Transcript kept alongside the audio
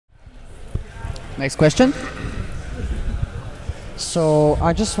Next question. So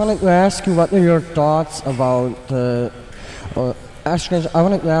I just wanted to ask you, what are your thoughts about actually, I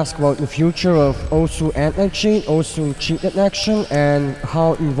wanted to ask about the future of OSU anti-cheat, OSU cheat detection, and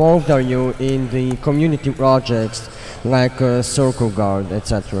how involved are you in the community projects like Circle Guard,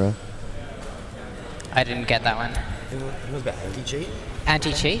 etc.? I didn't get that one. It was about anti-cheat?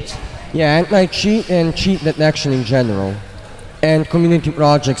 Anti-cheat? Yeah, anti-cheat and cheat detection in general, and community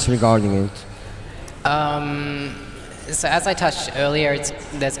projects regarding it. So as I touched earlier,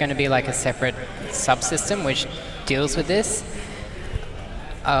 there's going to be like a separate subsystem which deals with this.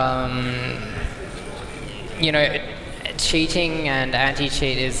 You know, cheating and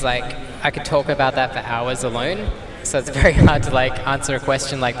anti-cheat is like, I could talk about that for hours alone, so it's very hard to like answer a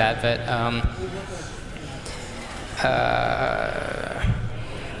question like that, but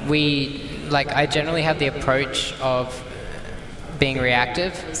I generally have the approach of being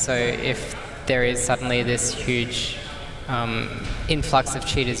reactive, so if there is suddenly this huge influx of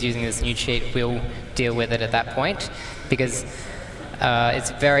cheaters using this new cheat, we'll deal with it at that point, because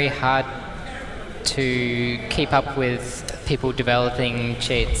it's very hard to keep up with people developing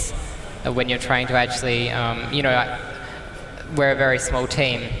cheats when you're trying to actually, you know, we're a very small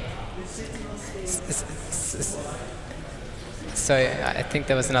team. So I think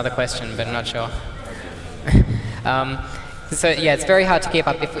there was another question, but I'm not sure. So yeah, it's very hard to keep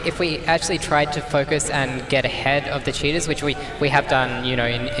up. If we actually tried to focus and get ahead of the cheaters, which we have done, you know,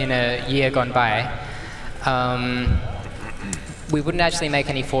 in a year gone by, we wouldn't actually make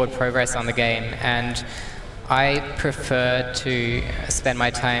any forward progress on the game. And I prefer to spend my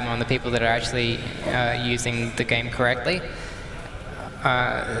time on the people that are actually using the game correctly.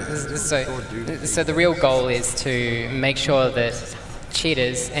 So the real goal is to make sure that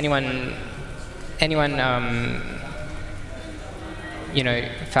cheaters, anyone you know,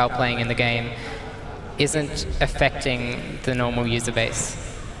 foul playing in the game, isn't affecting the normal user base.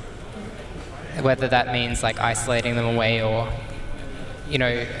 Whether that means like isolating them away or, you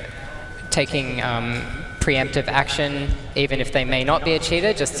know, taking preemptive action, even if they may not be a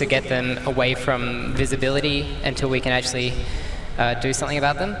cheater, just to get them away from visibility until we can actually do something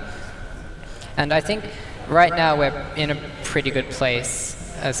about them. And I think right now we're in a pretty good place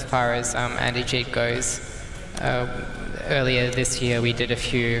as far as anti-cheat goes. Earlier this year we did a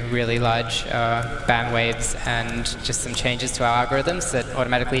few really large ban waves and just some changes to our algorithms that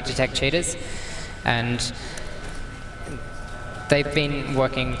automatically detect cheaters. And they've been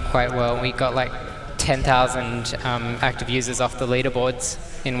working quite well. We got like 10,000 active users off the leaderboards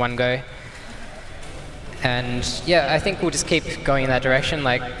in one go. And yeah, I think we'll just keep going in that direction.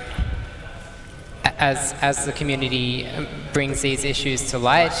 Like, as the community brings these issues to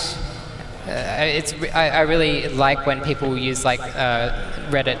light, I really like when people use like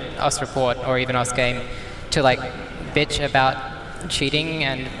Reddit, OsReport, or even OsGame to like bitch about cheating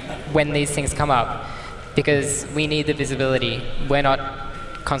and when these things come up, because we need the visibility. We're not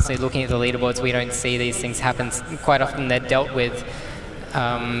constantly looking at the leaderboards. We don't see these things happen. Quite often they're dealt with,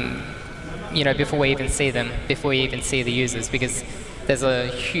 you know, before we even see them, before we even see the users, because there's a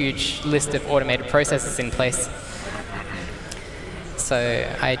huge list of automated processes in place. So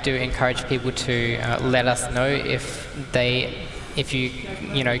I do encourage people to let us know if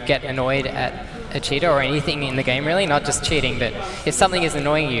you know, get annoyed at a cheater or anything in the game, really, not just cheating, but if something is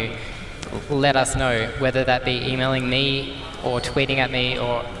annoying you, let us know, whether that be emailing me or tweeting at me,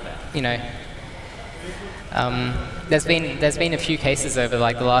 or, you know. There's been a few cases over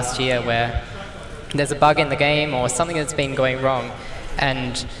like the last year where there's a bug in the game or something that's been going wrong,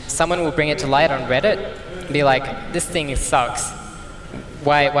 and someone will bring it to light on Reddit and be like, this thing sucks.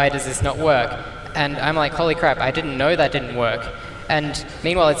 Why does this not work? And I'm like, holy crap, I didn't know that didn't work. And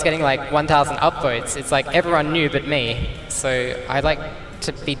meanwhile, it's getting like 1,000 upvotes. It's like everyone knew but me. So I like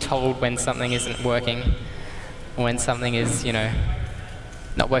to be told when something isn't working, or when something is, you know,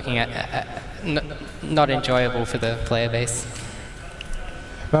 not working, not enjoyable for the player base.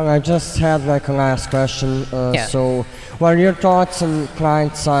 Well, I just had like a last question. Yeah. So, what are your thoughts on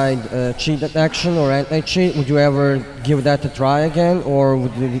client-side cheat detection or anti-cheat? Would you ever give that a try again, or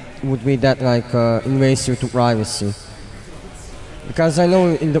would be that like invade you to privacy? Because I know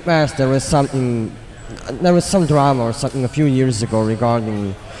in the past there was some drama or something a few years ago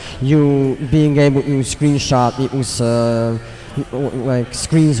regarding you being able to screenshot people's like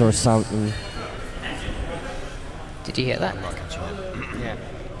screens or something. Did you hear that? Yeah.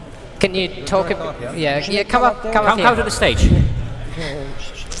 Can you talk? Yeah. Come up here. Come to the stage. Are you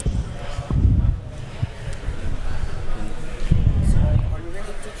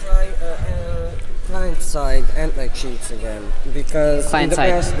ready to try client client-side anti-cheats again, because in the Client-side.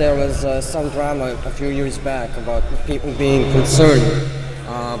 past there was some drama a few years back about people being concerned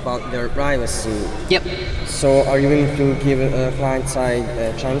about their privacy. Yep. So are you willing to give a client-side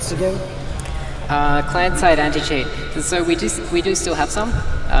a chance again? Client-side anti-cheat. So we do still have some.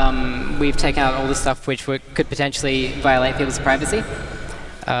 We've taken out all the stuff which could potentially violate people's privacy.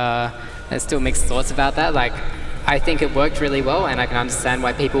 There's still mixed thoughts about that. Like, I think it worked really well, and I can understand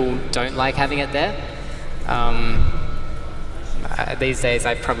why people don't like having it there. These days,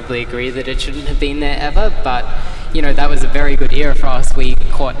 I probably agree that it shouldn't have been there ever, but you know, that was a very good era for us. We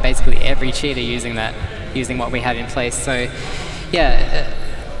caught basically every cheater using that, using what we had in place. So, yeah,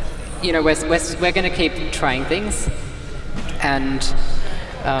 you know, we're going to keep trying things, and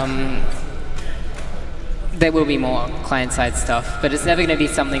there will be more client-side stuff, but it's never going to be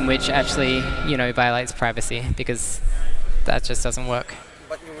something which actually, you know, violates privacy, because that just doesn't work.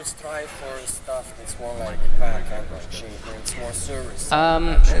 But you would strive for stuff that's more like VAC anti-cheat, where it's more service.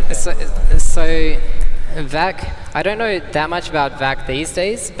 So VAC, I don't know that much about VAC these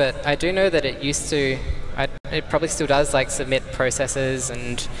days, but I do know that it used to, it probably still does, like submit processes,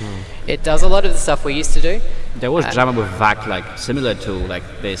 and it does a lot of the stuff we used to do. There was drama with VAC, like similar to like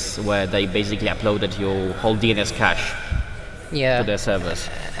this, where they basically uploaded your whole DNS cache to their servers.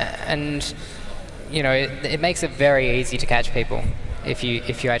 And you know, it makes it very easy to catch people if you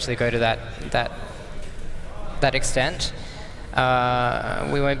actually go to that extent.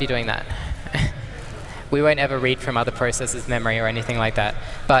 We won't be doing that. We won't ever read from other processes' memory or anything like that.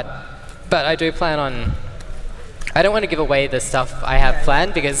 But I do plan on. I don't want to give away the stuff I have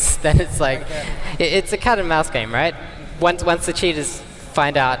planned, because then it's like, it's a cat and mouse game, right? Once the cheaters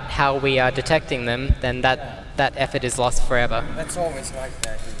find out how we are detecting them, then that effort is lost forever. That's always like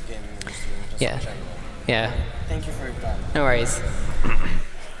that in the gaming industry, just Yeah. in general. Yeah. Thank you for your time. No worries.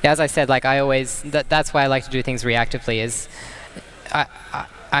 Yeah, as I said, like I always, that's why I like to do things reactively. Is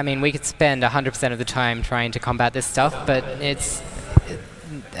I mean, we could spend 100% of the time trying to combat this stuff, but it's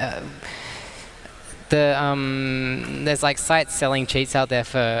there's like sites selling cheats out there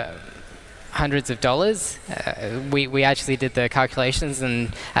for hundreds of dollars. We actually did the calculations,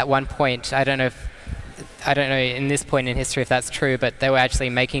 and at one point, I don't know in this point in history if that's true, but they were actually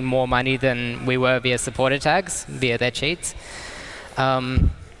making more money than we were via supporter tags, via their cheats. And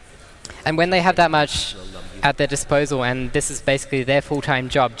when they have that much at their disposal, and this is basically their full-time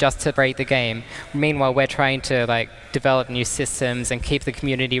job just to break the game, meanwhile we're trying to like develop new systems and keep the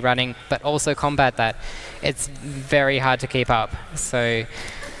community running, but also combat that, it's very hard to keep up. So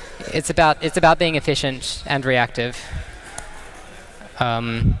it's about being efficient and reactive.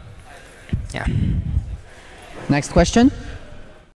 Yeah. Next question.